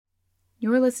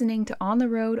You're listening to On the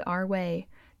Road Our Way,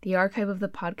 the archive of the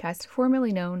podcast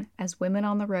formerly known as Women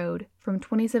on the Road from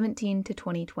 2017 to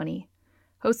 2020.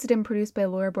 Hosted and produced by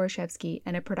Laura Borshevsky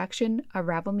and a production of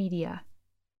Ravel Media.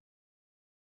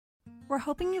 We're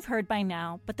hoping you've heard by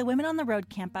now, but the Women on the Road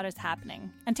Campout is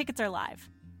happening, and tickets are live.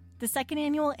 The second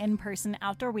annual in-person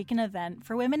outdoor weekend event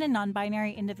for women and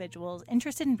non-binary individuals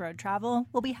interested in road travel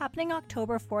will be happening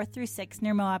October 4th through 6th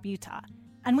near Moab, Utah.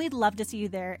 And we'd love to see you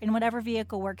there in whatever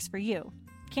vehicle works for you.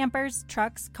 Campers,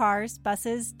 trucks, cars,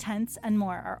 buses, tents, and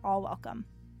more are all welcome.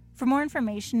 For more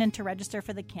information and to register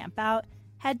for the campout,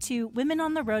 head to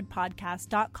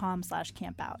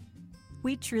womenontheroadpodcast.com/campout.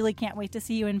 We truly can't wait to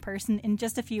see you in person in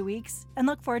just a few weeks and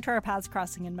look forward to our paths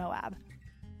crossing in Moab.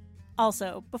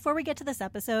 Also, before we get to this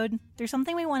episode, there's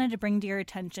something we wanted to bring to your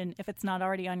attention if it's not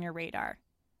already on your radar.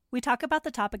 We talk about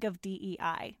the topic of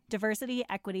DEI, diversity,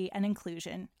 equity, and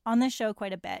inclusion, on this show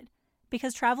quite a bit,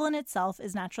 because travel in itself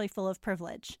is naturally full of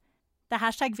privilege. The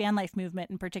hashtag van life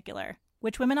movement in particular,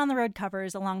 which Women on the Road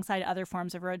covers alongside other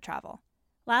forms of road travel.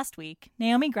 Last week,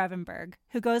 Naomi Grevenberg,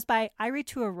 who goes by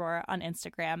Irie2Aurora on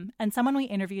Instagram and someone we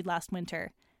interviewed last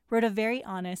winter, wrote a very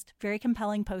honest, very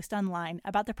compelling post online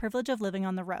about the privilege of living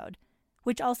on the road,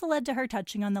 which also led to her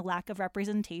touching on the lack of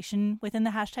representation within the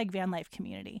hashtag van life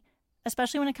community,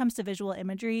 especially when it comes to visual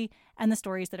imagery and the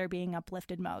stories that are being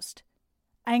uplifted most.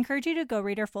 I encourage you to go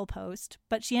read her full post,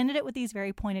 but she ended it with these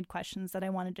very pointed questions that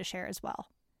I wanted to share as well.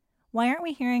 Why aren't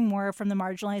we hearing more from the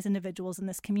marginalized individuals in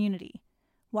this community?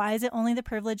 Why is it only the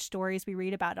privileged stories we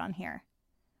read about on here?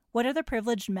 What are the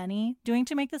privileged many doing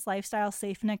to make this lifestyle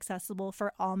safe and accessible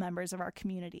for all members of our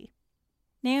community?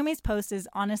 Naomi's post is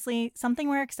honestly something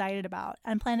we're excited about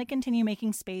and plan to continue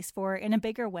making space for in a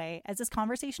bigger way as this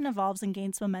conversation evolves and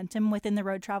gains momentum within the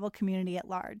road travel community at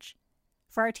large.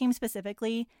 For our team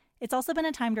specifically, it's also been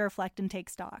a time to reflect and take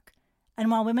stock.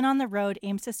 And while Women on the Road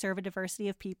aims to serve a diversity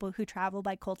of people who travel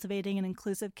by cultivating an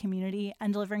inclusive community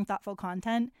and delivering thoughtful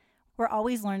content, we're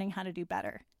always learning how to do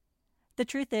better. The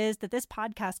truth is that this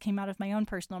podcast came out of my own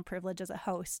personal privilege as a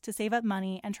host to save up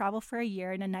money and travel for a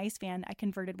year in a nice van I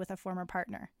converted with a former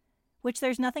partner, which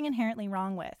there's nothing inherently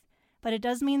wrong with, but it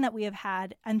does mean that we have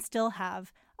had, and still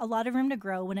have, a lot of room to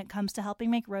grow when it comes to helping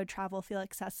make road travel feel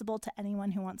accessible to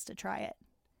anyone who wants to try it.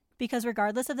 Because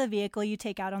regardless of the vehicle you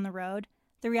take out on the road,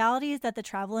 the reality is that the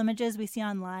travel images we see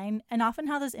online, and often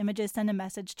how those images send a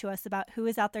message to us about who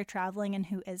is out there traveling and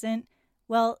who isn't,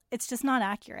 well, it's just not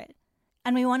accurate.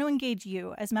 And we want to engage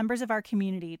you as members of our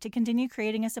community to continue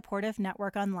creating a supportive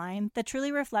network online that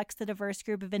truly reflects the diverse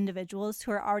group of individuals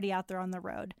who are already out there on the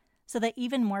road, so that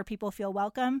even more people feel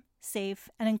welcome, safe,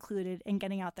 and included in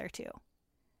getting out there too.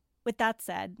 With that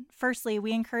said, firstly,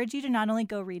 we encourage you to not only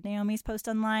go read Naomi's post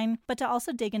online, but to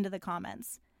also dig into the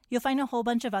comments. You'll find a whole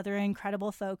bunch of other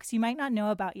incredible folks you might not know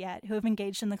about yet who have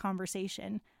engaged in the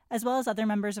conversation, as well as other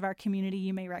members of our community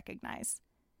you may recognize.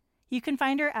 You can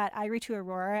find her at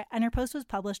Irie2Aurora, and her post was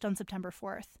published on September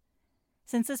 4th.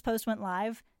 Since this post went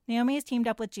live, Naomi has teamed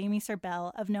up with Jamie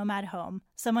Serbell of Nomad Home,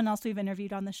 someone else we've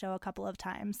interviewed on the show a couple of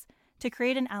times, to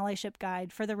create an allyship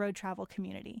guide for the road travel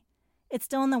community. It's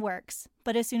still in the works,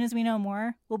 but as soon as we know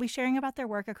more, we'll be sharing about their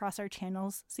work across our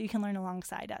channels so you can learn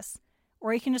alongside us.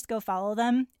 Or you can just go follow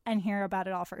them and hear about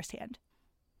it all firsthand.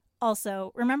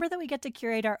 Also, remember that we get to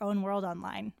curate our own world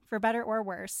online, for better or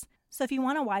worse. So if you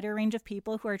want a wider range of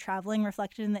people who are traveling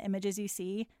reflected in the images you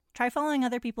see, try following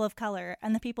other people of color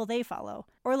and the people they follow,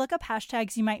 or look up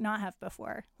hashtags you might not have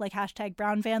before, like hashtag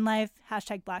brown van life,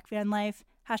 hashtag black van life,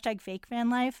 hashtag fake van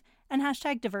life, and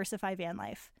hashtag diversify van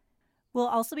life. We'll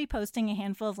also be posting a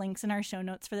handful of links in our show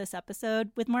notes for this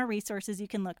episode with more resources you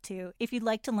can look to if you'd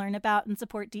like to learn about and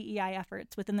support DEI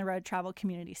efforts within the road travel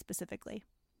community specifically.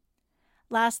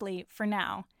 Lastly, for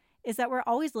now, is that we're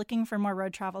always looking for more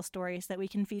road travel stories that we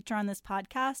can feature on this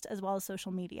podcast as well as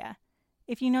social media.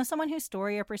 If you know someone whose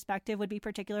story or perspective would be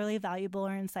particularly valuable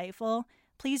or insightful,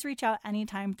 please reach out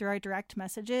anytime through our direct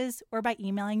messages or by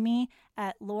emailing me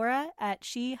at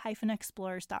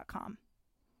laura@she-explorers.com.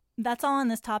 That's all on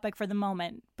this topic for the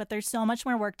moment, but there's so much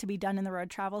more work to be done in the road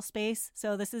travel space,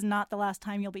 so this is not the last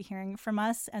time you'll be hearing from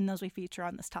us and those we feature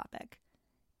on this topic.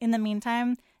 In the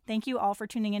meantime, thank you all for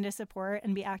tuning in to support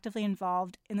and be actively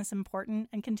involved in this important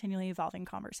and continually evolving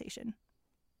conversation.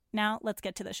 Now, let's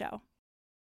get to the show.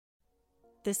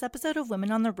 This episode of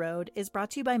Women on the Road is brought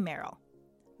to you by Merrell.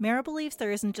 Merrell believes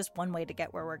there isn't just one way to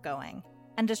get where we're going.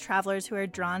 And as travelers who are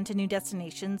drawn to new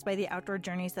destinations by the outdoor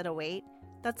journeys that await,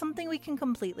 that's something we can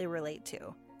completely relate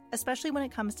to, especially when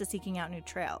it comes to seeking out new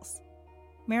trails.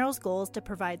 Merrell's goal is to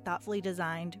provide thoughtfully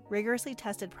designed, rigorously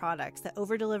tested products that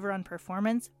over-deliver on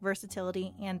performance,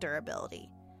 versatility, and durability,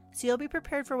 so you'll be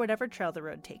prepared for whatever trail the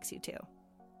road takes you to.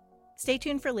 Stay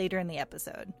tuned for later in the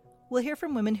episode. We'll hear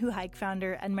from Women Who Hike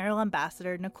founder and Merrill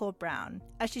ambassador Nicole Brown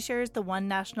as she shares the one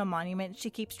national monument she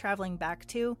keeps traveling back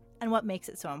to and what makes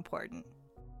it so important.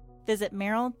 Visit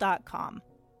Merrill.com.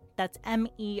 That's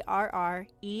MERRELL.com.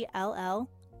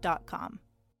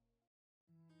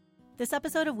 This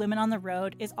episode of Women on the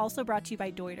Road is also brought to you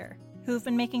by Deuter, who have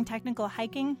been making technical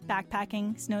hiking,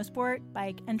 backpacking, snow sport,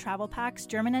 bike, and travel packs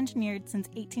German-engineered since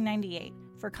 1898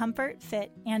 for comfort,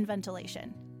 fit, and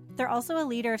ventilation. They're also a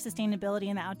leader of sustainability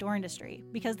in the outdoor industry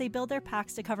because they build their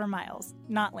packs to cover miles,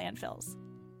 not landfills.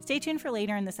 Stay tuned for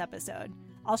later in this episode.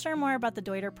 I'll share more about the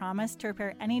Deuter promise to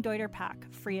repair any Deuter pack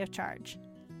free of charge.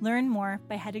 Learn more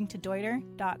by heading to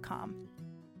Deuter.com.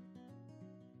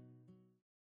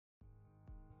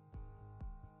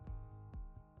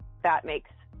 That makes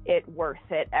it worth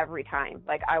it every time.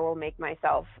 Like, I will make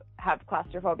myself have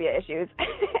claustrophobia issues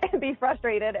and be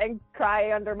frustrated and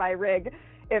cry under my rig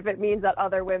if it means that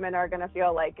other women are going to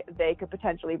feel like they could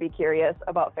potentially be curious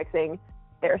about fixing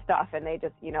their stuff and they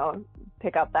just,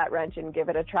 pick up that wrench and give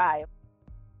it a try.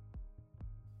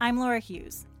 I'm Laura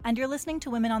Hughes, and you're listening to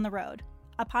Women on the Road,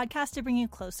 a podcast to bring you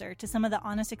closer to some of the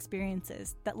honest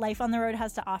experiences that life on the road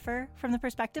has to offer from the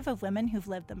perspective of women who've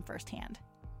lived them firsthand.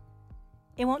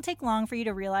 It won't take long for you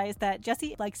to realize that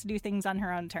Jessie likes to do things on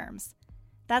her own terms.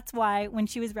 That's why, when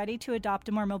she was ready to adopt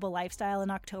a more mobile lifestyle in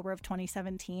October of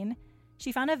 2017,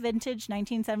 she found a vintage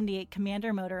 1978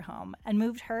 Commander motorhome and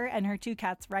moved her and her 2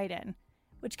 cats right in,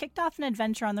 which kicked off an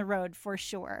adventure on the road for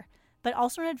sure, but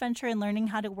also an adventure in learning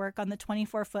how to work on the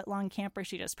 24-foot-long camper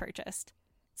she just purchased.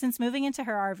 Since moving into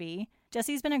her RV,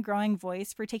 Jessie's been a growing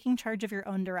voice for taking charge of your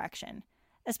own direction,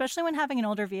 especially when having an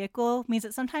older vehicle means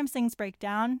that sometimes things break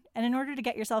down, and in order to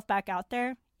get yourself back out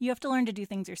there, you have to learn to do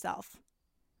things yourself.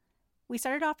 We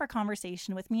started off our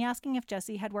conversation with me asking if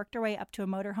Jessie had worked her way up to a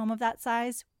motorhome of that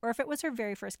size, or if it was her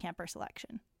very first camper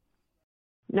selection.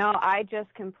 No, I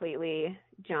just completely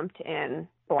jumped in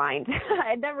blind.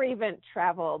 I'd never even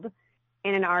traveled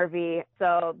in an RV,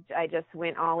 so I just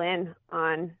went all in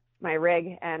on my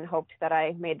rig and hoped that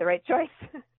I made the right choice.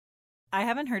 I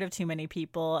haven't heard of too many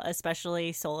people,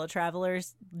 especially solo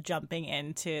travelers, jumping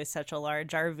into such a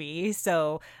large RV.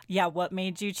 So, yeah, what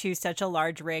made you choose such a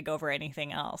large rig over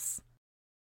anything else?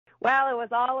 Well, it was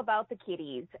all about the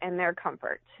kitties and their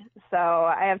comfort. So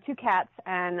I have 2 cats,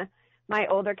 and my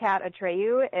older cat,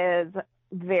 Atreyu, is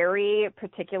very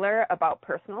particular about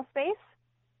personal space.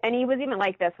 And he was even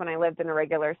like this when I lived in a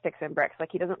regular sticks and bricks.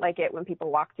 Like, he doesn't like it when people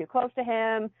walk too close to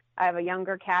him. I have a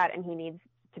younger cat, and he needs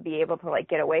to be able to,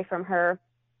 get away from her.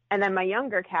 And then my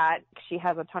younger cat, she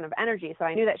has a ton of energy. So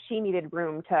I knew that she needed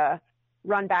room to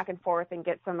run back and forth and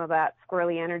get some of that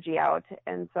squirrely energy out.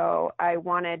 And so I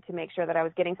wanted to make sure that I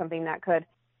was getting something that could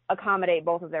accommodate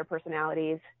both of their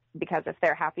personalities, because if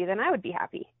they're happy, then I would be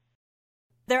happy.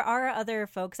 There are other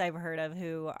folks I've heard of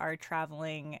who are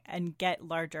traveling and get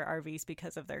larger RVs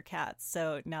because of their cats.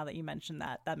 So now that you mentioned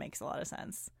that, that makes a lot of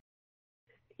sense.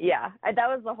 Yeah, that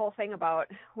was the whole thing about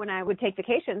when I would take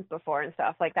vacations before and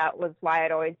stuff. Like, that was why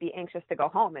I'd always be anxious to go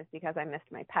home, is because I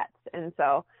missed my pets. And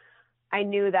so I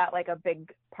knew that, a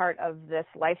big part of this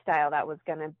lifestyle that was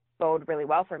going to bode really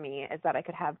well for me is that I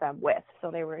could have them with.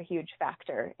 So they were a huge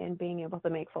factor in being able to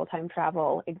make full-time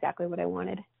travel exactly what I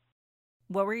wanted.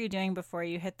 What were you doing before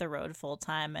you hit the road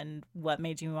full-time, and what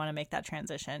made you want to make that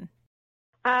transition?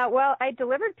 Well, I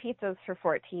delivered pizzas for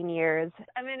 14 years.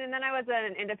 And then I was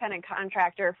an independent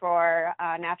contractor for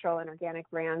natural and organic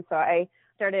brands. So I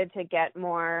started to get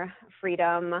more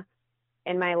freedom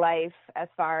in my life as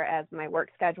far as my work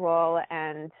schedule.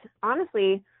 And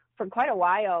honestly, for quite a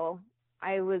while,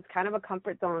 I was kind of a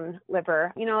comfort zone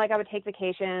liver. I would take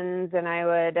vacations and I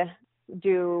would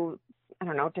do,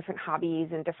 different hobbies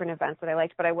and different events that I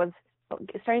liked, but I was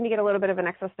starting to get a little bit of an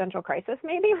existential crisis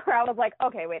maybe, where I was like,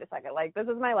 okay, wait a second, this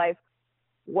is my life.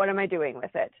 What am I doing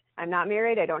with it? I'm not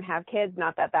married. I don't have kids.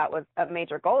 Not that that was a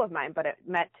major goal of mine, but it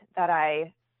meant that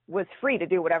I was free to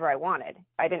do whatever I wanted.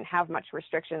 I didn't have much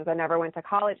restrictions. I never went to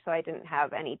college, so I didn't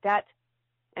have any debt.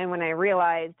 And when I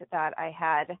realized that I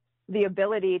had the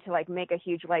ability to make a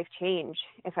huge life change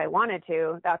if I wanted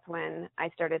to, that's when I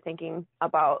started thinking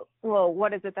about, well,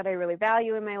 what is it that I really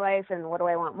value in my life, and what do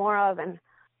I want more of, and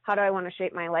how do I want to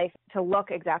shape my life to look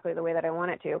exactly the way that I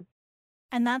want it to?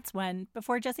 And that's when,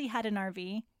 before Jessie had an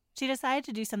RV, she decided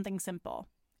to do something simple.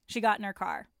 She got in her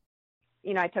car.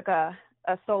 I took a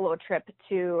solo trip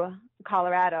to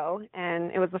Colorado,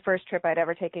 and it was the first trip I'd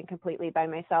ever taken completely by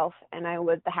myself, and I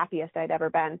was the happiest I'd ever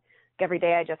been. Every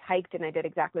day I just hiked and I did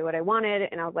exactly what I wanted,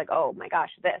 and I was like, oh my gosh,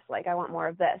 I want more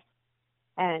of this.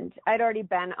 And I'd already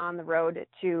been on the road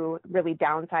to really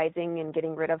downsizing and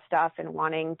getting rid of stuff and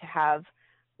wanting to have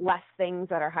less things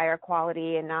that are higher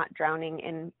quality and not drowning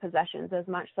in possessions as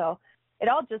much. So it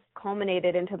all just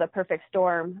culminated into the perfect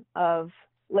storm of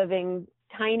living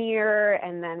tinier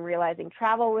and then realizing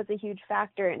travel was a huge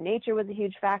factor and nature was a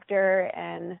huge factor.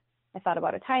 And I thought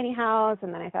about a tiny house,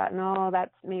 and then I thought, no,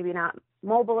 that's maybe not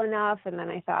mobile enough. And then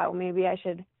I thought, well, maybe I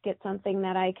should get something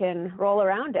that I can roll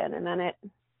around in. And then it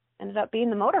ended up being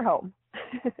the motorhome.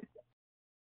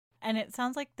 And it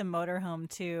sounds like the motorhome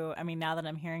too. I mean, now that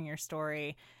I'm hearing your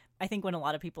story, I think when a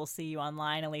lot of people see you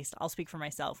online, at least I'll speak for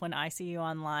myself, when I see you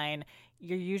online,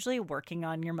 you're usually working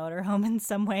on your motorhome in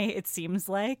some way, it seems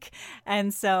like.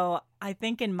 And so I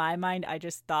think in my mind, I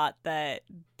just thought that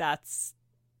that's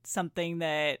something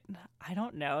that, I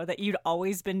don't know, that you'd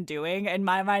always been doing. In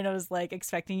my mind, I was like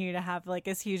expecting you to have like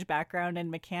this huge background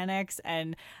in mechanics,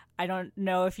 and I don't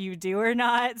know if you do or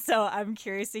not. So I'm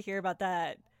curious to hear about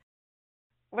that.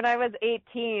 When I was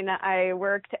 18, I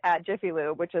worked at Jiffy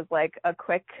Lube, which is like a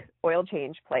quick oil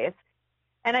change place.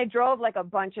 And I drove like a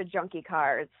bunch of junky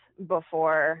cars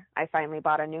before I finally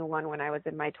bought a new one when I was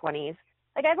in my 20s.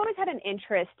 Like, I've always had an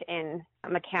interest in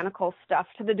mechanical stuff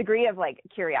to the degree of like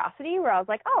curiosity, where I was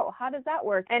like, oh, how does that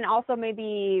work? And also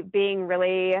maybe being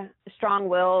really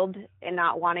strong-willed and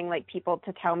not wanting like people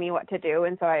to tell me what to do.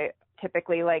 And so I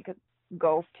typically like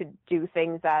go to do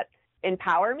things that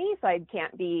empower me so I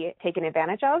can't be taken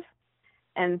advantage of.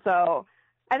 And so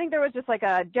I think there was just like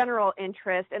a general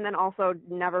interest, and then also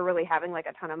never really having like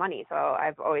a ton of money. So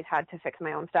I've always had to fix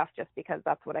my own stuff just because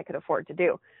that's what I could afford to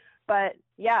do. But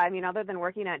yeah, I mean, other than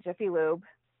working at Jiffy Lube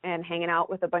and hanging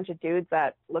out with a bunch of dudes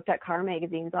that looked at car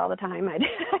magazines all the time,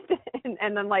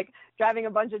 and then like driving a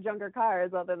bunch of junker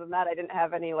cars, other than that, I didn't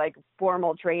have any like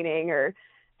formal training or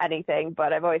anything,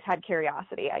 but I've always had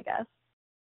curiosity, I guess.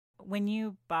 When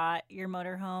you bought your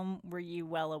motorhome, were you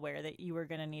well aware that you were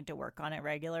going to need to work on it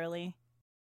regularly?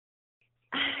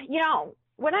 You know,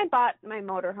 when I bought my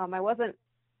motorhome, I wasn't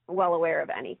well aware of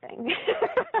anything.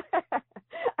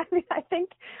 I mean, I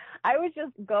think I was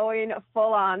just going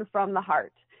full on from the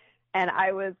heart, and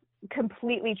I was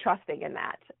completely trusting in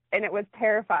that. And it was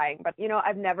terrifying, but you know,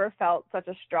 I've never felt such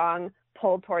a strong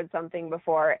pull towards something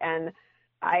before. And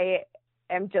I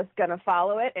am just going to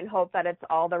follow it and hope that it's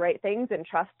all the right things and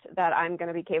trust that I'm going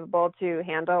to be capable to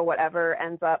handle whatever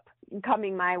ends up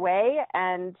coming my way.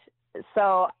 And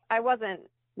so I wasn't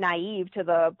naive to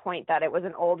the point that it was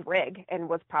an old rig and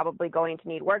was probably going to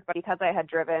need work. But because I had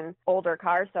driven older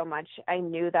cars so much, I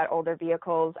knew that older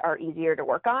vehicles are easier to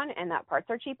work on and that parts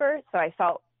are cheaper. So I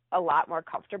felt a lot more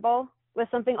comfortable with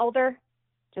something older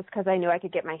just because I knew I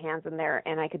could get my hands in there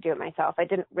and I could do it myself. I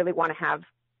didn't really want to have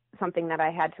something that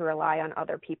I had to rely on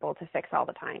other people to fix all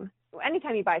the time.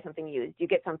 Anytime you buy something used, you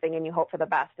get something and you hope for the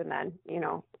best, and then, you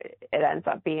know, it ends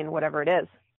up being whatever it is.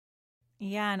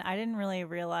 Yeah, and I didn't really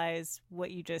realize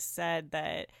what you just said,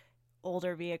 that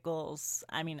older vehicles,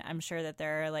 I mean, I'm sure that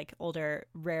there are like older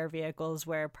rare vehicles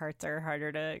where parts are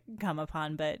harder to come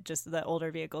upon, but just the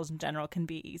older vehicles in general can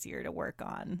be easier to work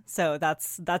on. So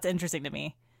that's interesting to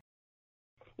me.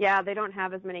 Yeah, they don't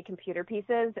have as many computer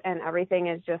pieces, and everything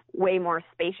is just way more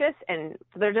spacious, and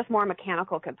so they're just more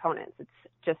mechanical components. It's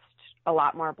just a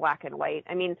lot more black and white.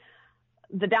 I mean,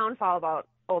 the downfall about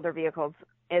older vehicles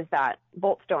is that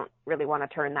bolts don't really want to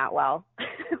turn that well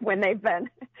when they've been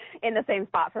in the same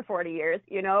spot for 40 years,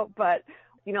 you know. But,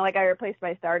 you know, like I replaced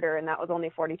my starter, and that was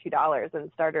only $42, and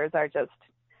starters are just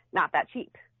not that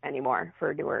cheap anymore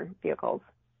for newer vehicles.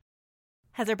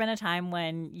 Has there been a time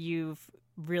when you've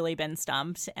really been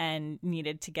stumped and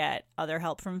needed to get other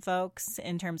help from folks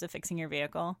in terms of fixing your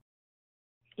vehicle?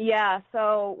 Yeah,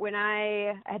 so when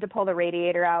I had to pull the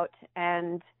radiator out,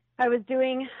 and I was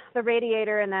doing the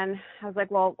radiator, and then I was like,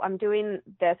 well, I'm doing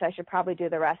this, I should probably do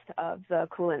the rest of the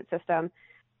coolant system.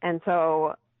 And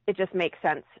so it just makes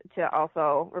sense to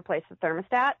also replace the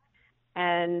thermostat.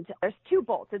 And there's 2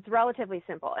 bolts. It's relatively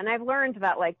simple. And I've learned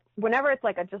that, like, whenever it's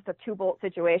like just a 2-bolt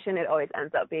situation, it always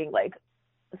ends up being like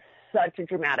such a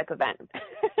dramatic event.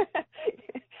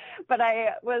 But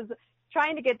I was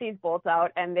trying to get these bolts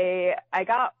out, and I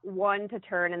got one to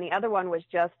turn, and the other one was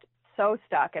just so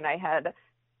stuck, and I had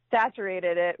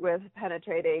saturated it with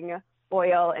penetrating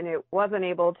oil, and it wasn't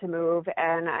able to move.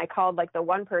 And I called like the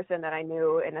one person that I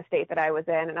knew in the state that I was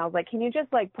in, and I was like, can you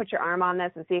just like put your arm on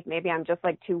this and see if maybe I'm just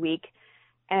like too weak?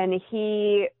 And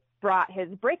he brought his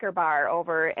breaker bar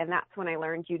over, and that's when I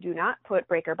learned you do not put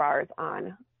breaker bars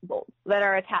on bolts that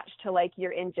are attached to like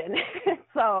your engine.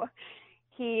 So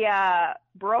he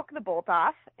broke the bolt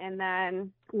off, and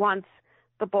then once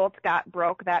the bolt got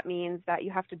broke, that means that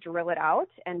you have to drill it out,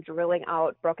 and drilling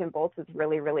out broken bolts is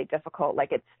really, really difficult.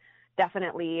 Like, it's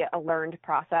definitely a learned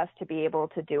process to be able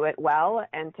to do it well.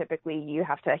 And typically you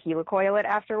have to helicoil it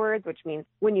afterwards, which means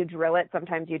when you drill it,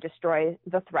 sometimes you destroy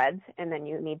the threads and then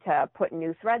you need to put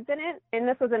new threads in it. And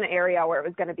this was an area where it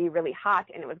was going to be really hot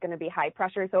and it was going to be high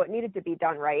pressure. So it needed to be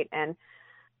done right. And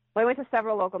I went to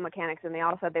several local mechanics and they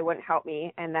all said they wouldn't help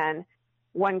me. And then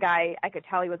one guy, I could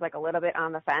tell he was like a little bit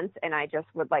on the fence, and I just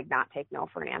would like not take no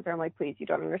for an answer. I'm like, please, you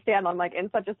don't understand. I'm like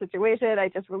in such a situation. I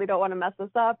just really don't want to mess this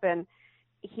up. And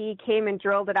he came and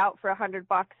drilled it out for $100.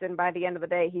 And by the end of the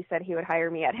day, he said he would hire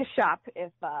me at his shop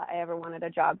if I ever wanted a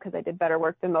job because I did better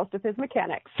work than most of his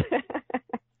mechanics.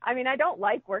 I mean, I don't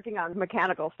like working on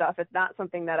mechanical stuff. It's not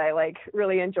something that I like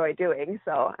really enjoy doing.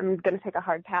 So I'm going to take a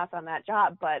hard pass on that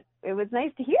job, but it was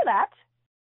nice to hear that.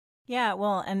 Yeah,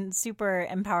 well, and super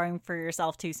empowering for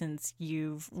yourself too, since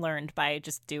you've learned by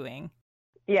just doing.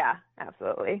 Yeah,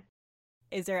 absolutely.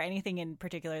 Is there anything in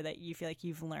particular that you feel like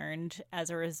you've learned as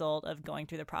a result of going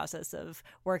through the process of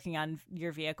working on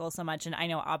your vehicle so much? And I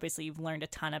know obviously you've learned a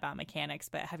ton about mechanics,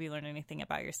 but have you learned anything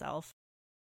about yourself?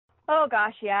 Oh,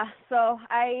 gosh, yeah. So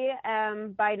I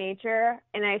am by nature,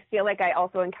 and I feel like I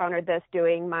also encountered this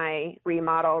doing my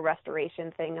remodel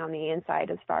restoration thing on the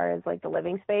inside as far as like the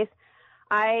living space.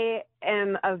 I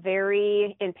am a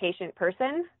very impatient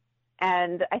person,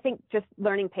 and I think just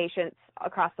learning patience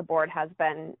across the board has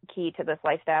been key to this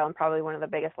lifestyle, and probably one of the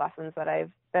biggest lessons that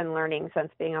I've been learning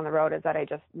since being on the road is that I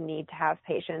just need to have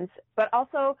patience. But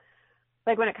also,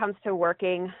 like when it comes to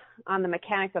working on the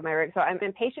mechanics of my rig, so I'm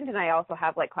impatient and I also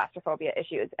have like claustrophobia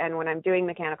issues. And when I'm doing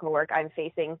mechanical work, I'm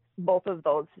facing both of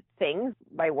those things,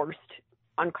 my worst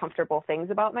uncomfortable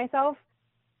things about myself.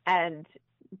 And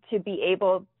to be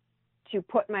able to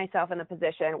put myself in a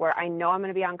position where I know I'm going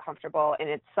to be uncomfortable and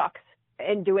it sucks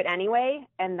and do it anyway.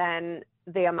 And then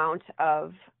the amount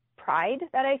of pride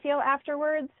that I feel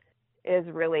afterwards is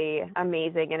really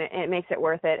amazing, and it makes it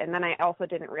worth it. And then I also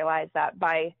didn't realize that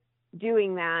by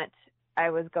doing that, I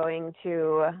was going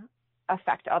to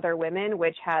affect other women,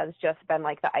 which has just been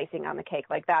like the icing on the cake.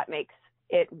 Like that makes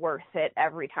it worth it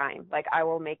every time. Like I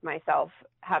will make myself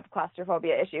have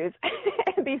claustrophobia issues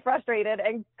and be frustrated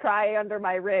and cry under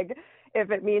my rig if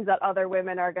it means that other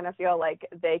women are going to feel like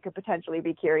they could potentially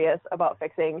be curious about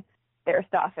fixing their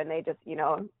stuff and they just, you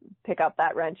know, pick up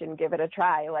that wrench and give it a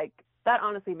try. Like that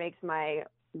honestly makes my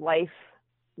life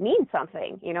mean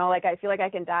something, you know, like I feel like I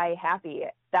can die happy.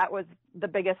 That was the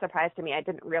biggest surprise to me. I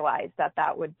didn't realize that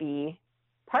that would be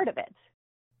part of it.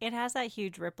 It has that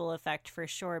huge ripple effect for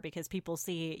sure, because people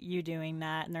see you doing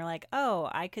that and they're like, oh,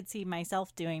 I could see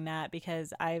myself doing that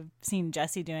because I've seen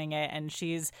Jessie doing it and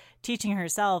she's teaching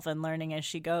herself and learning as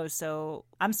she goes. So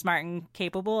I'm smart and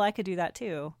capable. I could do that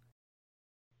too.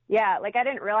 Yeah, like I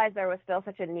didn't realize there was still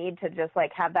such a need to just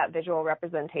like have that visual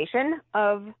representation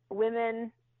of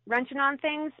women wrenching on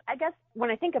things. I guess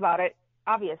when I think about it,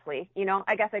 obviously, you know,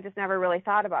 I guess I just never really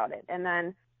thought about it. And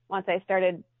then once I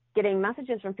started getting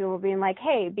messages from people being like,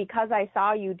 hey, because I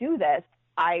saw you do this,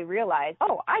 I realized,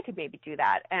 oh, I could maybe do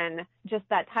that. And just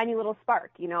that tiny little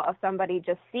spark, you know, of somebody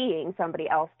just seeing somebody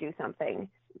else do something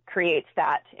creates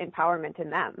that empowerment in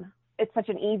them. It's such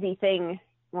an easy thing.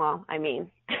 Well, I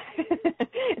mean,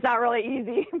 it's not really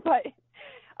easy, but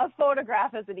a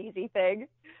photograph is an easy thing.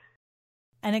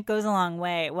 And it goes a long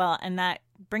way. Well, and that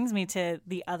brings me to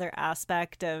the other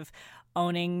aspect of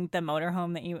owning the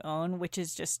motorhome that you own, which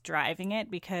is just driving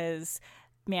it, because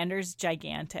Mander's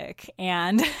gigantic.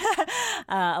 And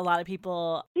a lot of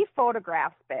people... She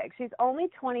photographs big. She's only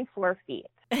 24 feet.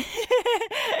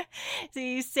 So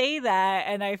you say that,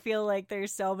 and I feel like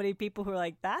there's so many people who are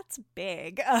like, that's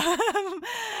big.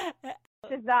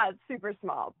 She's not super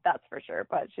small, that's for sure,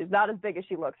 but she's not as big as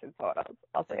she looks in photos.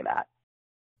 I'll say that.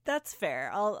 That's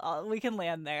fair. We can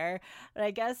land there. But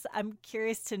I guess I'm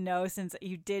curious to know, since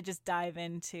you did just dive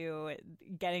into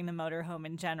getting the motorhome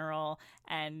in general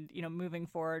and, you know, moving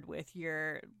forward with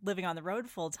your living on the road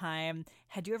full time,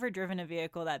 had you ever driven a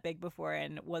vehicle that big before?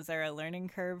 And was there a learning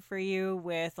curve for you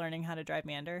with learning how to drive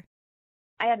Mander?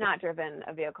 I had not driven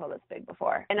a vehicle this big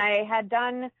before. And I had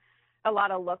done a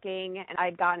lot of looking, and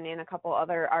I'd gotten in a couple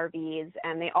other RVs,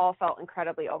 and they all felt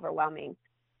incredibly overwhelming.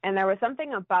 And there was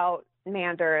something about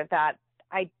Mander that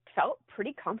I felt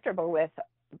pretty comfortable with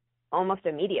almost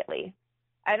immediately.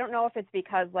 I don't know if it's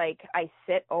because like I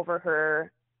sit over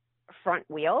her front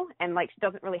wheel and like she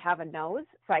doesn't really have a nose,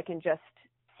 so I can just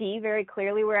see very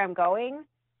clearly where I'm going.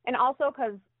 And also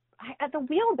because the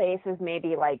wheelbase is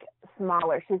maybe like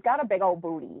smaller. She's got a big old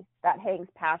booty that hangs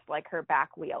past like her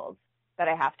back wheels that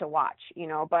I have to watch, you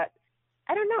know, but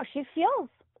I don't know. She feels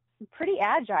pretty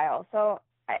agile. So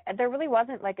there really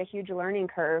wasn't like a huge learning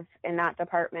curve in that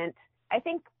department. I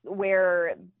think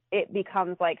where it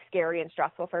becomes like scary and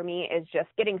stressful for me is just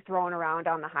getting thrown around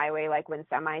on the highway, like when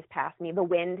semis pass me. The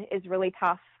wind is really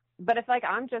tough. But if like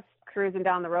I'm just cruising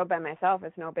down the road by myself,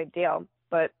 it's no big deal.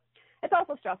 But it's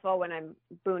also stressful when I'm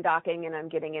boondocking and I'm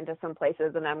getting into some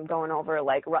places and I'm going over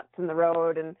like ruts in the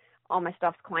road and all my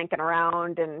stuff's clanking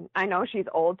around. And I know she's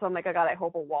old, so I'm like, oh God, I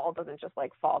hope a wall doesn't just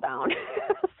like fall down.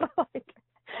 So like,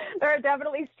 there are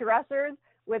definitely stressors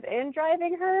within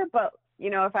driving her, but you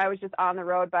know, if I was just on the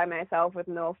road by myself with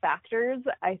no factors,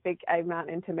 I think I'm not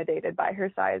intimidated by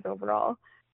her size overall.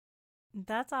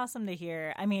 That's awesome to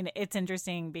hear. I mean, it's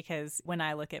interesting because when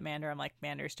I look at Mander, I'm like,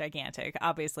 Mander's gigantic,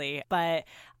 obviously. But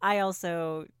I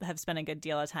also have spent a good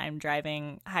deal of time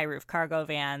driving high roof cargo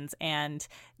vans, and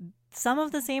some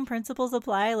of the same principles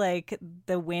apply. Like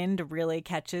the wind really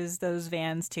catches those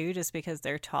vans too, just because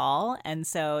they're tall. And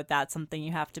so that's something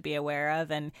you have to be aware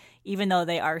of. And even though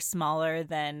they are smaller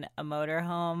than a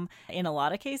motorhome, in a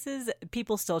lot of cases,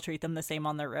 people still treat them the same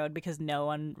on the road because no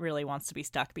one really wants to be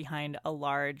stuck behind a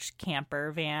large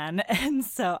camper van. And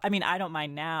so, I mean, I don't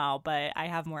mind now, but I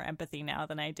have more empathy now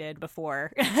than I did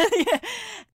before.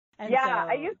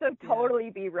 I used to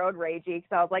totally be road ragey because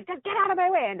I was like, just get out of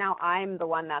my way. And now I'm the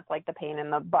one that's like the pain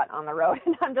in the butt on the road.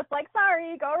 And I'm just like,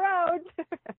 sorry, go road.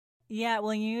 Yeah,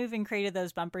 well, you even created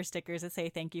those bumper stickers that say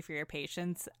thank you for your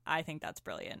patience. I think that's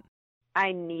brilliant.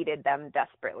 I needed them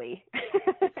desperately.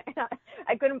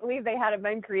 I couldn't believe they hadn't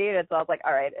been created. So I was like,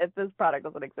 all right, if this product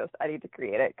doesn't exist, I need to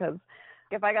create it because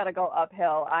if I got to go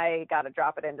uphill, I got to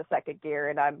drop it into second gear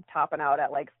and I'm topping out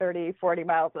at like 30, 40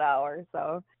 miles an hour.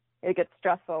 So it gets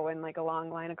stressful when like a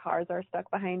long line of cars are stuck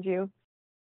behind you.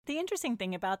 The interesting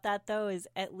thing about that, though, is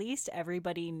at least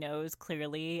everybody knows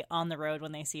clearly on the road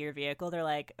when they see your vehicle. They're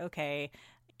like, okay,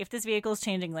 if this vehicle's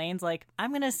changing lanes, like I'm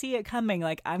going to see it coming,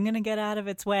 like I'm going to get out of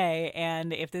its way.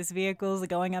 And if this vehicle's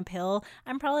going uphill,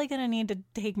 I'm probably going to need to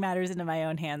take matters into my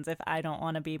own hands if I don't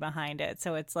want to be behind it.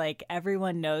 So it's like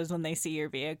everyone knows when they see your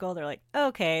vehicle, they're like,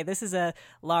 okay, this is a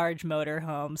large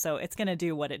motorhome, so it's going to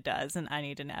do what it does and I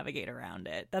need to navigate around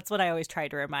it. That's what I always try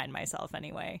to remind myself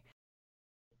anyway.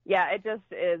 Yeah, it just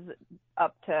is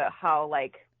up to how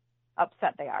like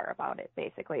upset they are about it,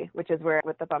 basically, which is where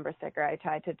with the bumper sticker, I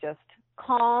try to just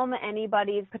calm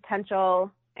anybody's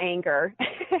potential anger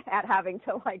at having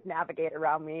to like navigate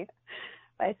around me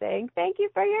by saying, thank you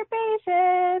for your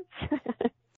patience.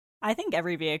 I think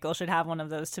every vehicle should have one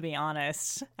of those, to be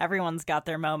honest. Everyone's got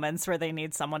their moments where they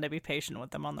need someone to be patient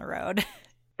with them on the road.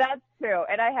 That's true.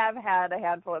 And I have had a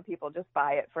handful of people just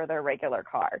buy it for their regular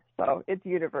car. So it's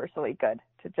universally good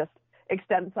to just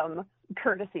extend some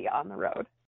courtesy on the road.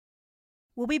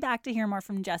 We'll be back to hear more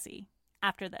from Jessie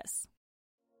after this.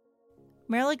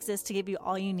 Meryl exists to give you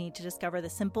all you need to discover the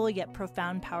simple yet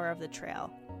profound power of the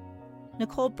trail.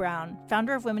 Nicole Brown,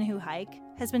 founder of Women Who Hike,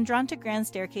 has been drawn to Grand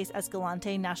Staircase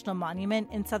Escalante National Monument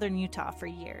in southern Utah for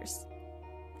years.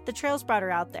 The trail's brought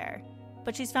her out there,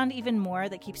 but she's found even more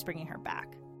that keeps bringing her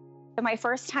back. My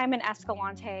first time in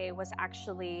Escalante was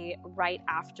actually right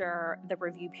after the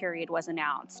review period was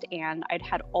announced, and I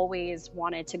had always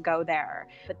wanted to go there.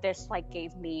 But this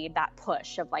gave me that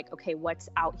push of okay, what's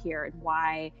out here and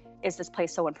why is this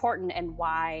place so important and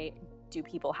why do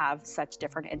people have such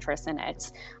different interests in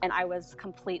it? And I was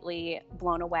completely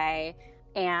blown away.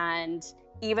 And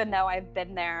even though I've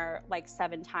been there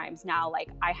 7 times now,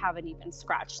 I haven't even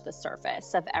scratched the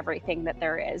surface of everything that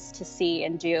there is to see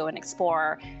and do and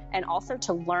explore, and also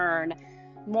to learn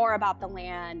more about the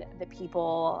land, the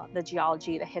people, the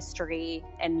geology, the history.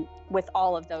 And with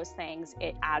all of those things,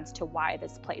 it adds to why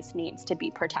this place needs to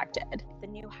be protected. The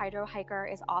new hydro hiker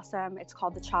is awesome. It's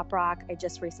called the Chop Rock. I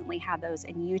just recently had those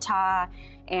in Utah.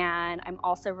 And I'm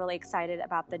also really excited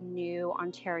about the new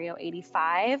Ontario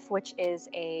 85, which is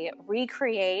a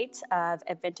recreate of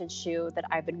a vintage shoe that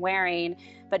I've been wearing,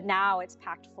 but now it's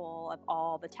packed full of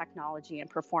all the technology and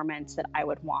performance that I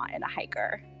would want in a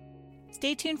hiker.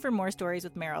 Stay tuned for more stories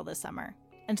with Meryl this summer.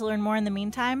 And to learn more in the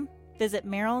meantime, visit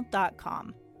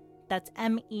Meryl.com. That's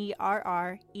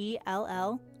MERRELL.com.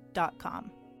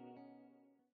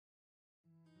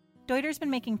 Deuter's been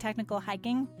making technical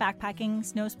hiking, backpacking,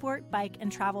 snow sport, bike,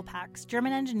 and travel packs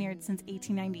German-engineered since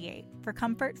 1898 for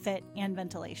comfort, fit, and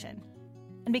ventilation.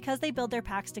 And because they build their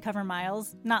packs to cover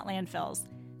miles, not landfills,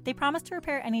 they promise to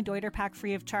repair any Deuter pack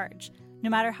free of charge, no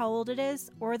matter how old it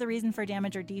is or the reason for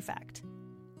damage or defect.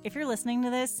 If you're listening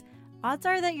to this, odds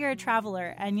are that you're a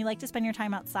traveler and you like to spend your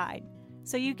time outside,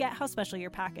 so you get how special your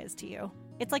pack is to you.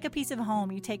 It's like a piece of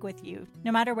home you take with you,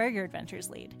 no matter where your adventures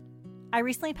lead. I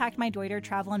recently packed my Deuter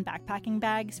travel and backpacking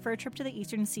bags for a trip to the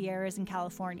Eastern Sierras in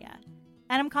California,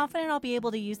 and I'm confident I'll be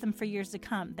able to use them for years to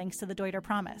come thanks to the Deuter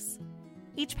Promise.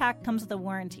 Each pack comes with a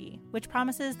warranty, which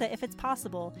promises that if it's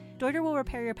possible, Deuter will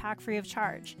repair your pack free of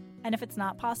charge. And if it's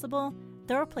not possible,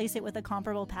 they'll replace it with a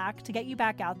comparable pack to get you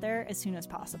back out there as soon as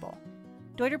possible.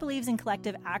 Deuter believes in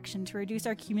collective action to reduce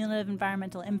our cumulative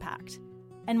environmental impact.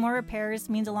 And more repairs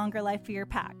means a longer life for your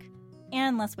pack,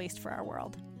 and less waste for our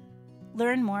world.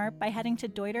 Learn more by heading to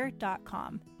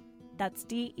Deuter.com. That's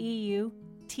DEUTER.com.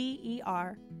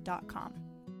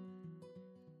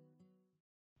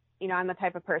 You know, I'm the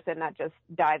type of person that just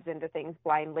dives into things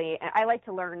blindly, and I like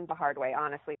to learn the hard way,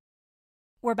 honestly.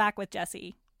 We're back with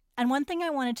Jessie. And one thing I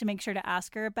wanted to make sure to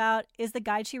ask her about is the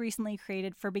guide she recently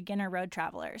created for beginner road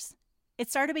travelers. It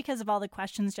started because of all the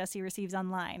questions Jessie receives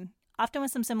online, often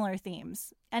with some similar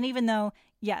themes. And even though,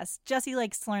 yes, Jessie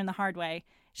likes to learn the hard way,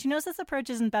 she knows this approach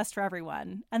isn't best for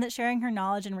everyone, and that sharing her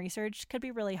knowledge and research could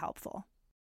be really helpful.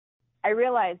 I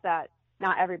realize that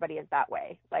not everybody is that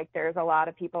way. Like, there's a lot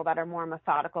of people that are more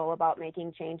methodical about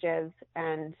making changes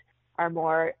and are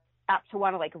more apt to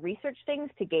want to research things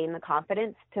to gain the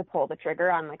confidence to pull the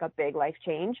trigger on a big life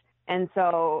change. And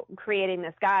so creating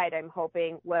this guide, I'm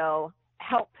hoping will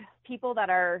help people that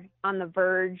are on the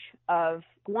verge of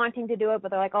wanting to do it,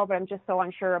 but they're like, oh, but I'm just so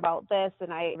unsure about this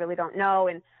and I really don't know.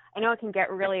 And I know it can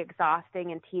get really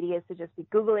exhausting and tedious to just be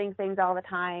Googling things all the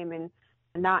time and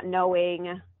not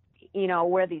knowing,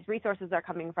 where these resources are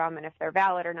coming from and if they're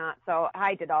valid or not. So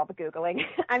I did all the Googling.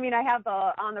 I mean, I have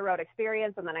the on-the-road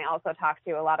experience, and then I also talked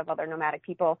to a lot of other nomadic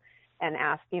people and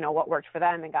asked, what worked for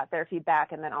them and got their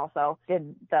feedback, and then also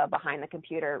did the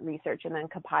behind-the-computer research and then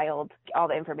compiled all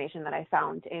the information that I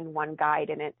found in one guide.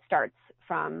 And it starts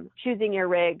from choosing your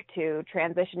rig to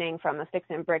transitioning from the sticks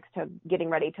and bricks to getting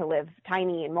ready to live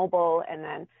tiny and mobile, and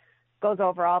then goes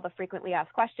over all the frequently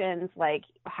asked questions like,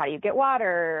 how do you get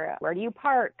water? Where do you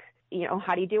park?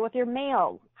 How do you deal with your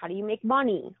mail? How do you make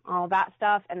money? All that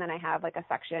stuff. And then I have a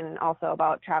section also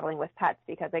about traveling with pets,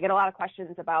 because I get a lot of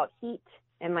questions about heat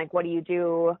and what do you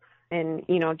do in,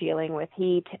 dealing with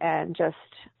heat, and just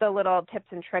the little tips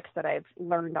and tricks that I've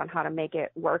learned on how to make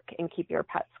it work and keep your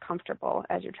pets comfortable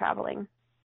as you're traveling.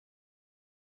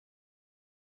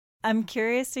 I'm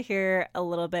curious to hear a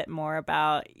little bit more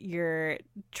about your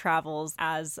travels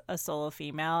as a solo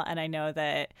female. And I know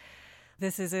that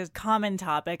this is a common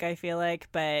topic, I feel like,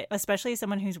 but especially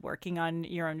someone who's working on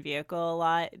your own vehicle a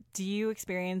lot, do you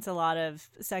experience a lot of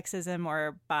sexism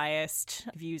or biased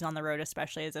views on the road,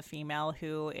 especially as a female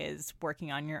who is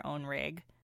working on your own rig?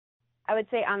 I would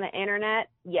say on the internet,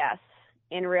 yes.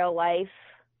 In real life,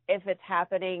 if it's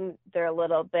happening, they're a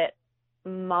little bit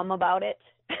mum about it.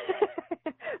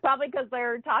 Probably because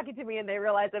they're talking to me and they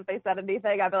realize if they said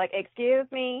anything, I'd be like, excuse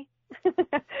me.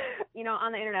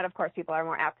 On the internet, of course, people are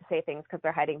more apt to say things because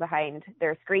they're hiding behind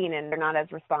their screen and they're not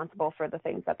as responsible for the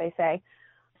things that they say.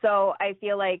 So I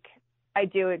feel like I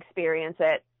do experience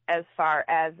it as far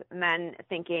as men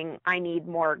thinking I need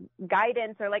more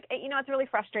guidance, or it's really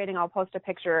frustrating. I'll post a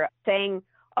picture saying,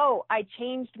 oh, I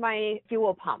changed my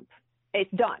fuel pump.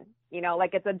 It's done.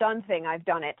 It's a done thing. I've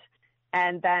done it.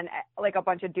 And then a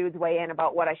bunch of dudes weigh in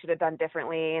about what I should have done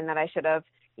differently and that I should have,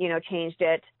 changed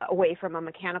it away from a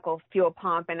mechanical fuel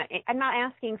pump. And I'm not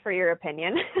asking for your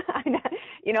opinion.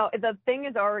 The thing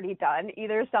is already done.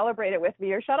 Either celebrate it with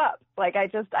me or shut up.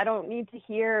 I don't need to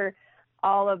hear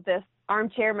all of this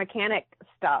armchair mechanic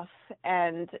stuff.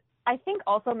 And I think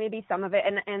also maybe some of it,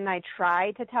 and I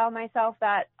try to tell myself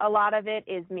that a lot of it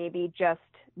is maybe just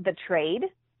the trade.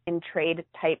 In trade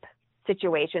type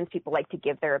situations, people like to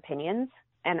give their opinions.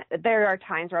 And there are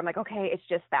times where I'm like, okay, it's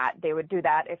just that. They would do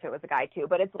that if it was a guy too.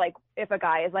 But it's if a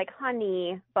guy is like,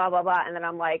 honey, blah, blah, blah. And then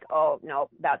I'm like, oh, no,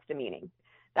 that's demeaning.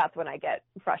 That's when I get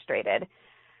frustrated.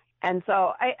 And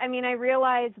so, I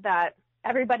realize that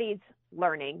everybody's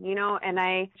learning, and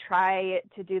I try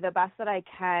to do the best that I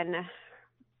can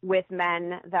with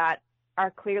men that are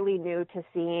clearly new to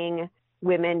seeing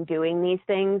women doing these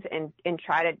things, and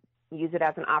try to use it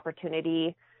as an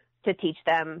opportunity to teach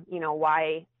them,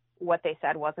 why what they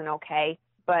said wasn't okay.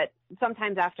 But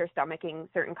sometimes after stomaching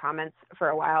certain comments for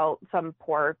a while, some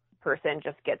poor person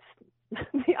just gets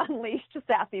the unleashed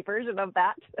sassy version of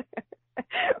that,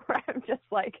 where I'm just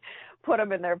put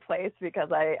them in their place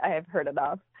because I have heard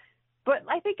enough. But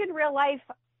I think in real life,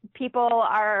 people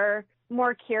are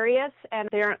more curious and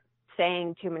they aren't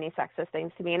saying too many sexist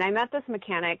things to me. And I met this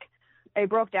mechanic. I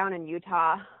broke down in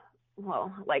Utah,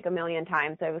 a million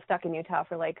times. I was stuck in Utah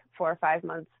for 4 or 5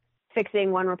 months,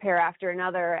 fixing one repair after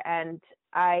another. And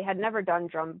I had never done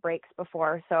drum brakes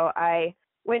before. So I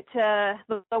went to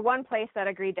the one place that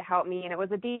agreed to help me, and it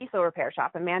was a diesel repair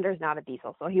shop. And Mander's not a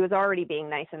diesel, so he was already being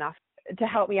nice enough to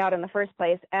help me out in the first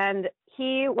place. And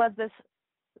he was this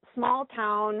small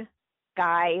town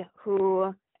guy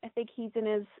who I think he's in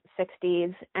his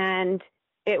 60s, and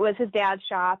it was his dad's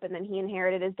shop, and then he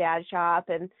inherited his dad's shop,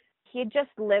 and he had just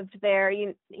lived there,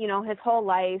 you know, his whole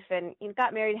life, and he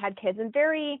got married, had kids, and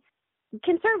very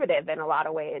conservative in a lot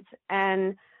of ways.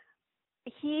 And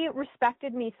he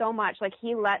respected me so much. Like,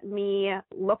 he let me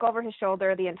look over his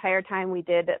shoulder the entire time we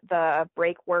did the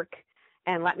break work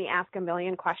and let me ask a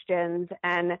million questions.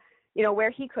 And, you know,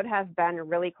 where he could have been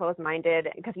really closed-minded,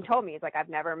 because he told me, he's like, I've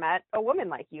never met a woman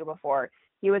like you before.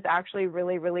 He was actually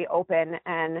really, really open,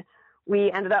 and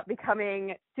we ended up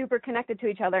becoming super connected to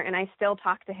each other, and I still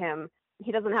talk to him.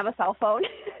 He doesn't have a cell phone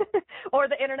or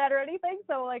the internet or anything,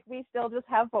 so like we still just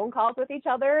have phone calls with each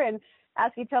other and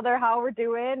ask each other how we're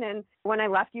doing. And when I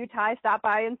left Utah, I stopped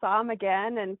by and saw him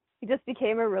again, and he just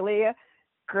became a really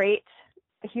great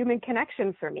human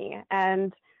connection for me.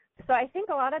 And so I think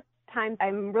a lot of times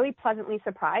I'm really pleasantly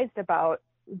surprised about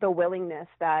the willingness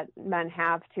that men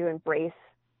have to embrace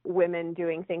women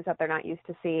doing things that they're not used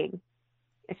to seeing.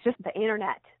 It's just the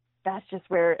internet. That's just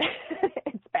where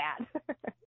it's bad.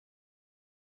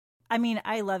 I mean,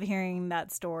 I love hearing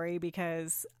that story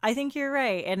because I think you're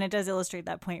right. And it does illustrate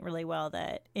that point really well,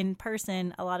 that in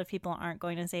person, a lot of people aren't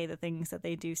going to say the things that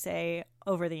they do say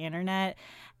over the internet.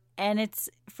 And it's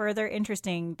further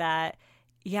interesting that,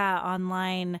 yeah,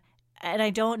 online, and I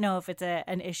don't know if it's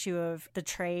an issue of the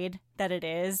trade that it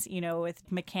is, you know, with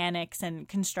mechanics and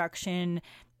construction.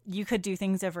 You could do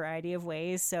things a variety of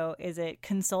ways. So is it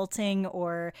consulting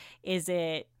or is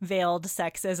it veiled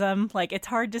sexism? Like, it's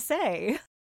hard to say.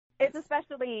 It's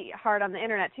especially hard on the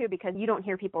internet, too, because you don't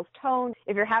hear people's tone.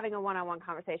 If you're having a one-on-one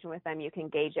conversation with them, you can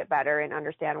gauge it better and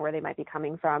understand where they might be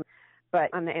coming from.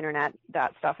 But on the internet,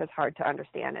 that stuff is hard to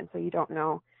understand, and so you don't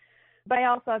know. But I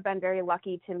also have been very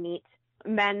lucky to meet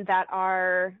men that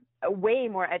are way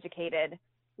more educated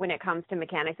when it comes to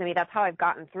mechanics. I mean, that's how I've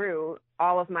gotten through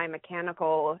all of my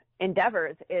mechanical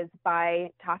endeavors, is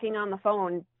by talking on the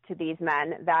phone to these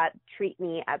men that treat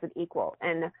me as an equal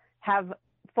and have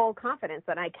full confidence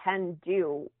that I can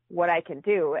do what I can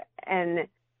do and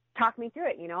talk me through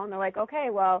it, you know. And they're like, okay,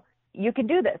 well, you can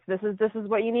do this. This is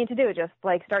what you need to do. Just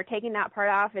like start taking that part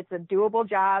off. It's a doable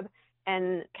job.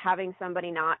 And having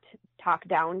somebody not talk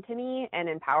down to me and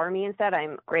empower me instead,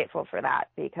 I'm grateful for that,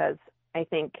 because I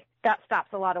think that stops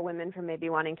a lot of women from maybe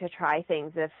wanting to try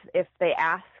things. If they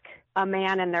ask a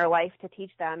man in their life to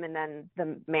teach them and then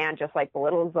the man just like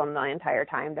belittles them the entire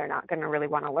time, they're not going to really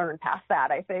want to learn past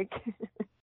that, I think.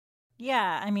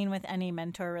 Yeah, I mean, with any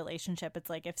mentor relationship, it's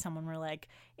like if someone were like,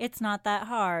 it's not that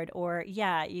hard, or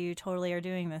yeah, you totally are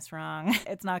doing this wrong,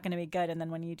 it's not going to be good. And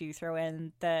then when you do throw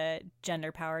in the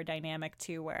gender power dynamic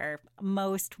too, where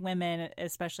most women,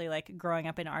 especially like growing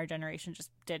up in our generation, just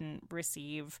didn't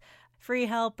receive free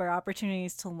help or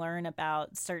opportunities to learn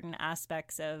about certain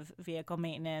aspects of vehicle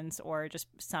maintenance or just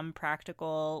some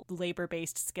practical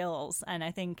labor-based skills. And I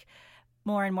think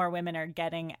more and more women are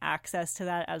getting access to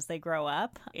that as they grow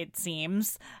up, it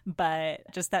seems, but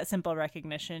just that simple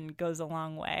recognition goes a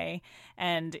long way.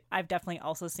 And I've definitely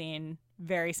also seen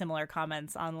very similar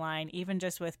comments online, even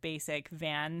just with basic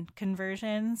van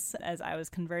conversions. As I was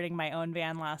converting my own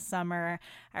van last summer,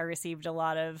 I received a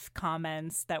lot of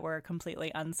comments that were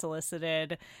completely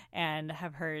unsolicited, and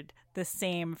have heard the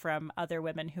same from other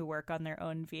women who work on their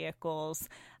own vehicles.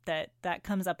 That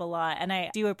comes up a lot. And I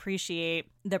do appreciate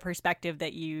the perspective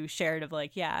that you shared of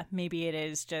like, yeah, maybe it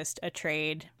is just a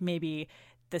trade. Maybe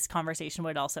this conversation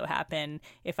would also happen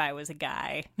if I was a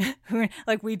guy.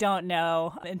 Like, we don't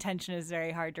know. Intention is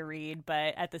very hard to read,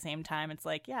 but at the same time, it's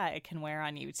like, yeah, it can wear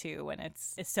on you too when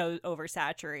it's so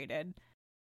oversaturated.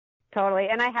 Totally.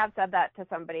 And I have said that to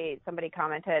somebody. Somebody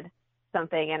commented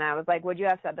something, and I was like, would you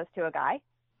have said this to a guy?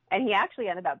 And he actually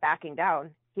ended up backing down.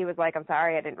 He was like, I'm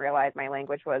sorry, I didn't realize my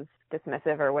language was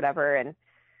dismissive or whatever. And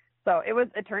so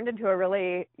it turned into a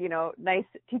really, you know, nice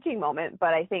teaching moment.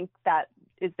 But I think that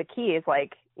is the key, is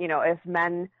like, you know, if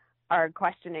men are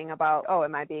questioning about, oh,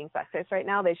 am I being sexist right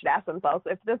now? They should ask themselves,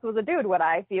 if this was a dude, would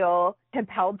I feel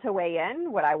compelled to weigh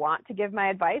in? Would I want to give my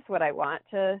advice? Would I want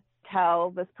to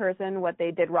tell this person what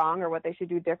they did wrong or what they should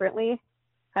do differently?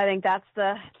 I think that's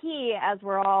the key as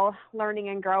we're all learning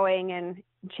and growing and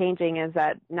changing, is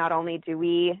that not only do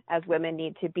we as women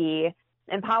need to be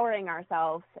empowering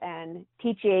ourselves and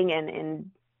teaching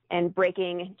and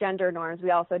breaking gender norms,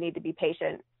 we also need to be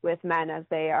patient with men as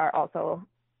they are also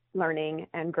learning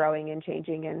and growing and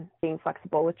changing and being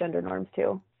flexible with gender norms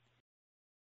too.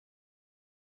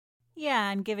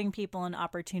 Yeah, and giving people an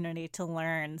opportunity to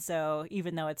learn. So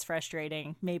even though it's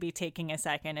frustrating, maybe taking a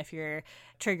second if you're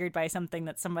triggered by something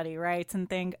that somebody writes and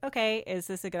think, okay, is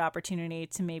this a good opportunity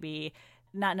to maybe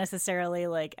not necessarily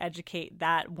like educate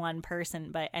that one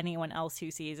person, but anyone else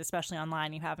who sees, especially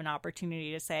online, you have an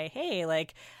opportunity to say, hey,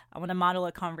 like, I want to model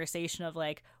a conversation of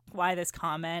like why this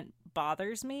comment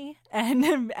bothers me,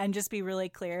 and just be really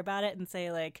clear about it and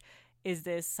say like, is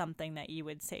this something that you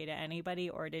would say to anybody,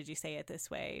 or did you say it this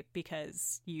way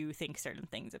because you think certain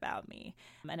things about me?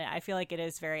 And I feel like it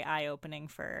is very eye-opening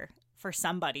for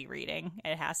somebody reading.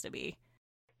 It has to be.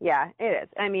 Yeah, it is.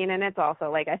 I mean, and it's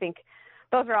also like, I think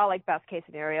those are all like best case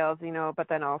scenarios, you know, but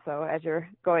then also as you're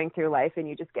going through life and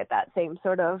you just get that same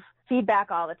sort of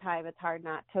feedback all the time, it's hard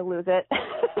not to lose it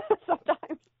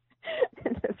sometimes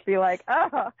and just be like,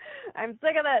 oh, I'm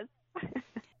sick of this.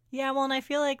 Yeah, well, and I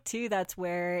feel like, too, that's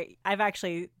where I've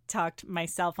actually talked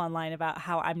myself online about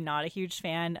how I'm not a huge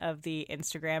fan of the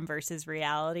Instagram versus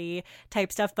reality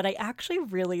type stuff, but I actually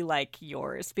really like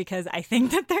yours because I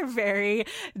think that they're very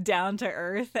down to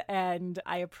earth, and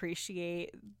I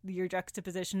appreciate your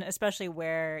juxtaposition, especially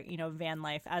where, you know, van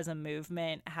life as a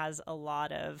movement has a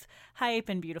lot of hype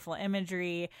and beautiful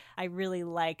imagery. I really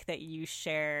like that you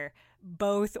share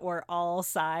both or all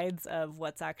sides of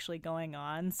what's actually going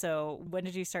on. So when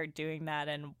did you start doing that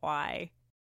and why?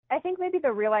 I think maybe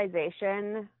the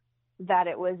realization that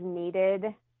it was needed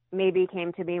maybe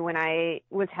came to me when I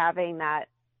was having that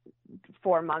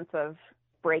 4 months of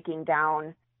breaking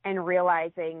down and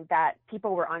realizing that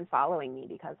people were unfollowing me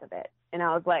because of it. And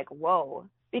I was like, whoa.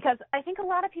 Because I think a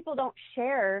lot of people don't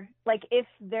share, like if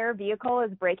their vehicle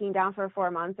is breaking down for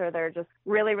 4 months or they're just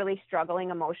really, really struggling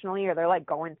emotionally or they're like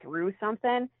going through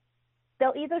something,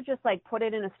 they'll either just like put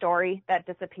it in a story that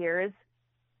disappears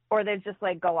or they just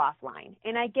like go offline.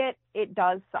 And I get it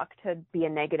does suck to be a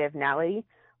negative Nelly,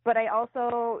 but I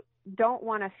also don't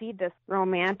want to feed this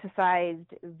romanticized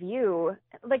view,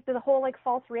 like the whole like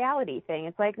false reality thing.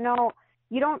 It's like, no,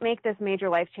 you don't make this major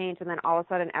life change and then all of a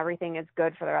sudden everything is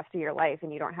good for the rest of your life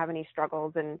and you don't have any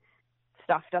struggles and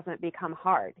stuff doesn't become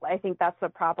hard. I think that's the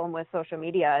problem with social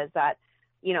media is that,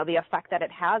 you know, the effect that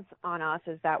it has on us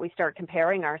is that we start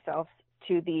comparing ourselves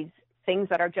to these things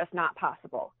that are just not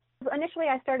possible. Initially,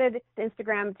 I started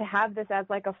Instagram to have this as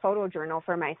like a photo journal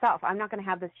for myself. I'm not going to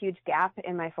have this huge gap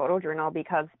in my photo journal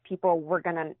because people were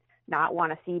going to not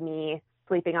want to see me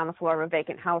sleeping on the floor of a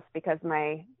vacant house because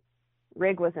my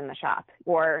rig was in the shop,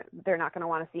 or they're not going to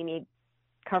want to see me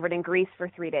covered in grease for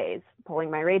 3 days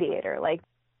pulling my radiator. Like,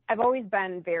 I've always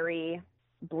been very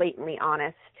blatantly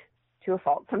honest to a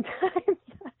fault sometimes,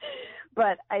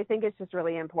 but I think it's just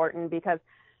really important because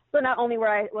so not only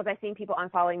was I seeing people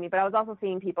unfollowing me, but I was also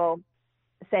seeing people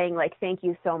saying like, thank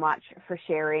you so much for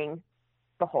sharing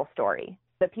the whole story.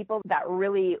 The people that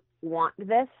really want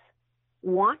this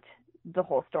want the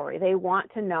whole story. They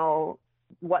want to know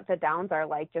what the downs are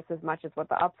like just as much as what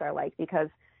the ups are like, because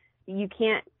you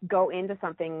can't go into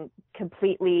something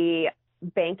completely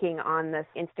banking on this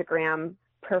Instagram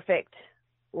perfect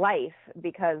life,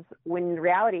 because when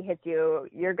reality hits you,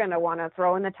 you're going to want to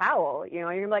throw in the towel. You know,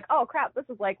 you're like, oh crap, this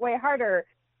is like way harder.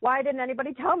 Why didn't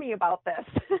anybody tell me about this?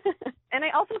 And I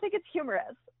also think it's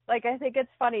humorous. Like, I think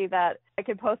it's funny that I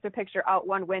could post a picture out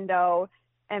one window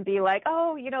and be like,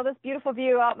 oh, you know, this beautiful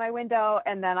view out my window.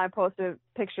 And then I post a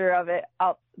picture of it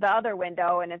out the other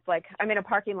window. And it's like, I'm in a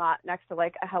parking lot next to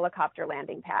like a helicopter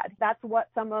landing pad. That's what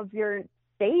some of your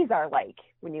days are like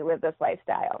when you live this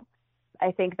lifestyle.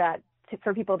 I think that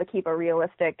for people to keep a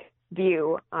realistic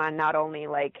view on not only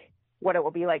like what it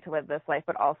will be like to live this life,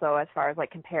 but also as far as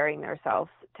like comparing themselves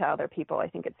to other people, I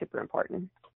think it's super important.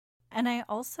 And I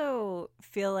also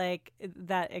feel like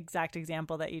that exact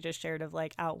example that you just shared of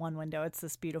like out one window, it's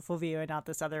this beautiful view, and out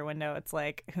this other window, it's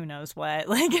like, who knows what?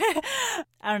 Like,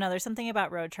 I don't know. There's something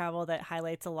about road travel that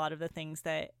highlights a lot of the things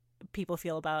that people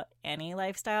feel about any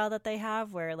lifestyle that they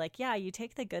have, where like, yeah, you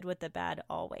take the good with the bad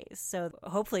always. So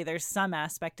hopefully there's some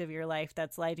aspect of your life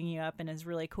that's lighting you up and is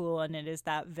really cool, and it is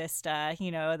that vista, you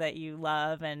know, that you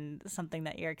love and something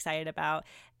that you're excited about.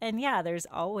 And yeah, there's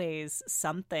always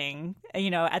something, you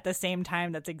know, at the same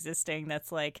time that's existing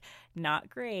that's like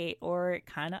not great or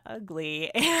kind of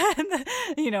ugly, and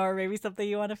you know, or maybe something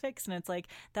you want to fix, and it's like,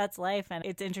 that's life. And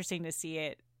it's interesting to see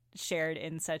it shared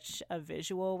in such a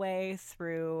visual way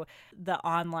through the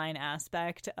online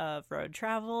aspect of road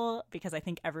travel, because I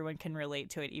think everyone can relate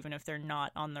to it even if they're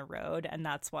not on the road, and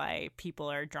that's why people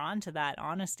are drawn to that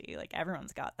honesty. Like,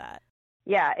 everyone's got that.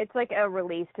 Yeah, it's like a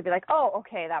release to be like, oh,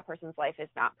 okay, that person's life is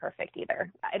not perfect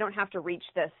either. I don't have to reach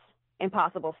this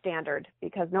impossible standard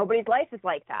because nobody's life is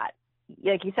like that.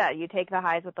 Like you said, you take the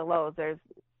highs with the lows. There's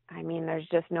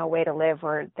just no way to live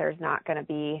where there's not going to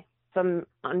be some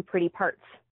unpretty parts.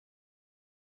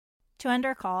 To end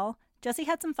our call, Jessie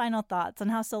had some final thoughts on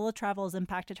how solo travel has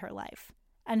impacted her life,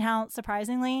 and how,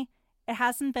 surprisingly, it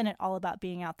hasn't been at all about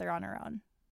being out there on her own.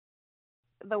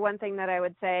 The one thing that I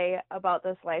would say about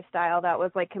this lifestyle that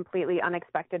was like completely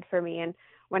unexpected for me, and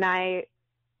when I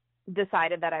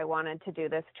decided that I wanted to do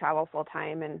this travel full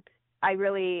time, and I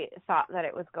really thought that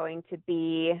it was going to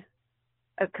be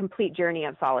a complete journey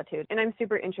of solitude. And I'm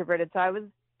super introverted, so I was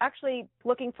actually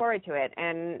looking forward to it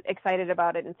and excited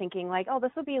about it and thinking like, oh,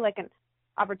 this will be like an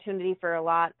opportunity for a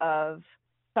lot of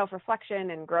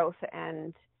self-reflection and growth,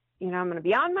 and I'm going to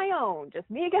be on my own, just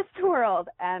me against the world.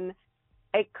 And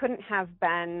it couldn't have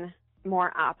been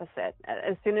more opposite.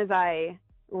 As soon as I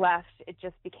left, it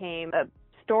just became a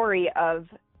story of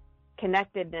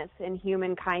connectedness and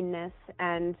human kindness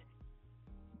and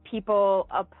people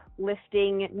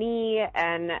uplifting me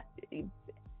and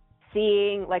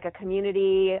seeing like a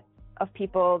community of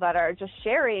people that are just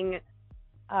sharing,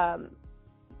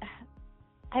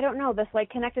 this like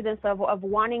connectedness of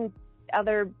wanting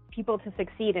other people to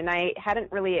succeed. And I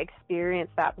hadn't really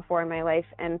experienced that before in my life.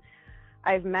 And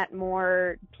I've met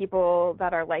more people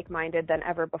that are like-minded than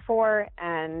ever before.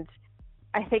 And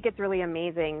I think it's really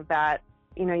amazing that,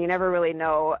 you never really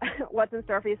know what's in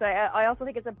store for you. So I also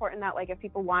think it's important that like if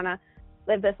people want to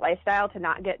live this lifestyle, to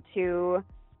not get too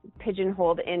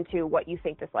pigeonholed into what you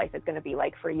think this life is going to be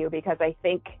like for you, because I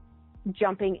think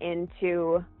jumping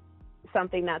into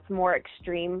something that's more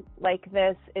extreme like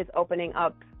this is opening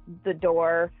up the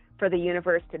door for the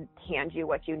universe to hand you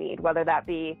what you need, whether that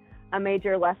be a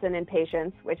major lesson in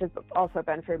patience, which has also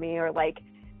been for me, or like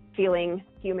feeling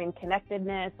human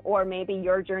connectedness, or maybe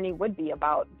your journey would be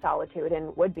about solitude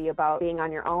and would be about being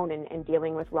on your own and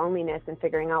dealing with loneliness and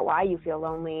figuring out why you feel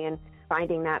lonely and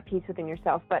finding that peace within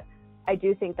yourself. But I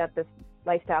do think that this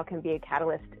lifestyle can be a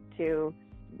catalyst to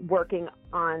working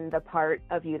on the part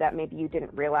of you that maybe you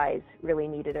didn't realize really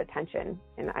needed attention.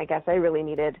 And I guess I really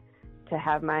needed to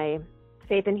have my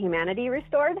faith in humanity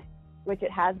restored, which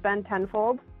it has been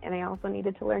tenfold. And I also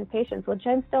needed to learn patience, which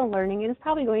I'm still learning, and it's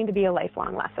probably going to be a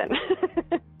lifelong lesson.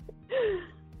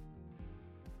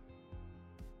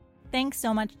 Thanks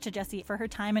so much to Jessie for her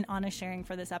time and honest sharing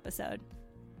for this episode.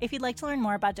 If you'd like to learn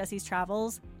more about Jessie's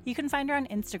travels, you can find her on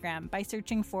Instagram by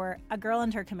searching for A Girl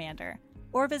and Her Commander,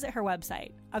 or visit her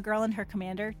website,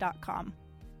 agirlandhercommander.com.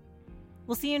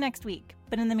 We'll see you next week,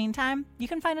 but in the meantime, you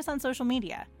can find us on social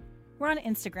media. We're on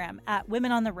Instagram at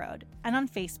Women on the Road, and on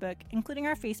Facebook, including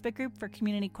our Facebook group for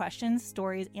community questions,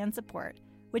 stories, and support,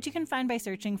 which you can find by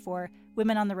searching for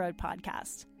Women on the Road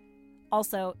Podcast.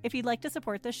 Also, if you'd like to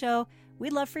support the show,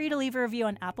 we'd love for you to leave a review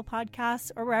on Apple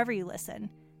Podcasts or wherever you listen.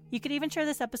 You could even share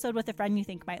this episode with a friend you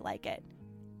think might like it.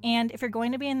 And if you're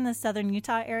going to be in the southern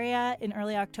Utah area in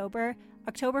early October,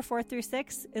 October 4th through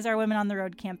 6th is our Women on the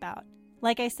Road campout.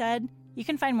 Like I said, you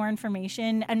can find more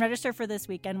information and register for this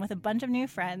weekend with a bunch of new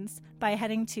friends by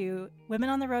heading to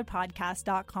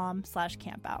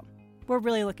womenontheroadpodcast.com/campout. We're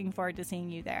really looking forward to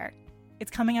seeing you there. It's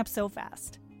coming up so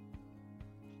fast.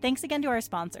 Thanks again to our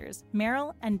sponsors,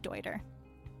 Merrill and Deuter.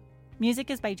 Music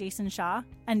is by Jason Shaw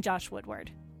and Josh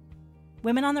Woodward.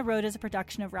 Women on the Road is a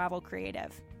production of Ravel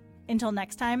Creative. Until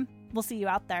next time, we'll see you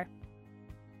out there.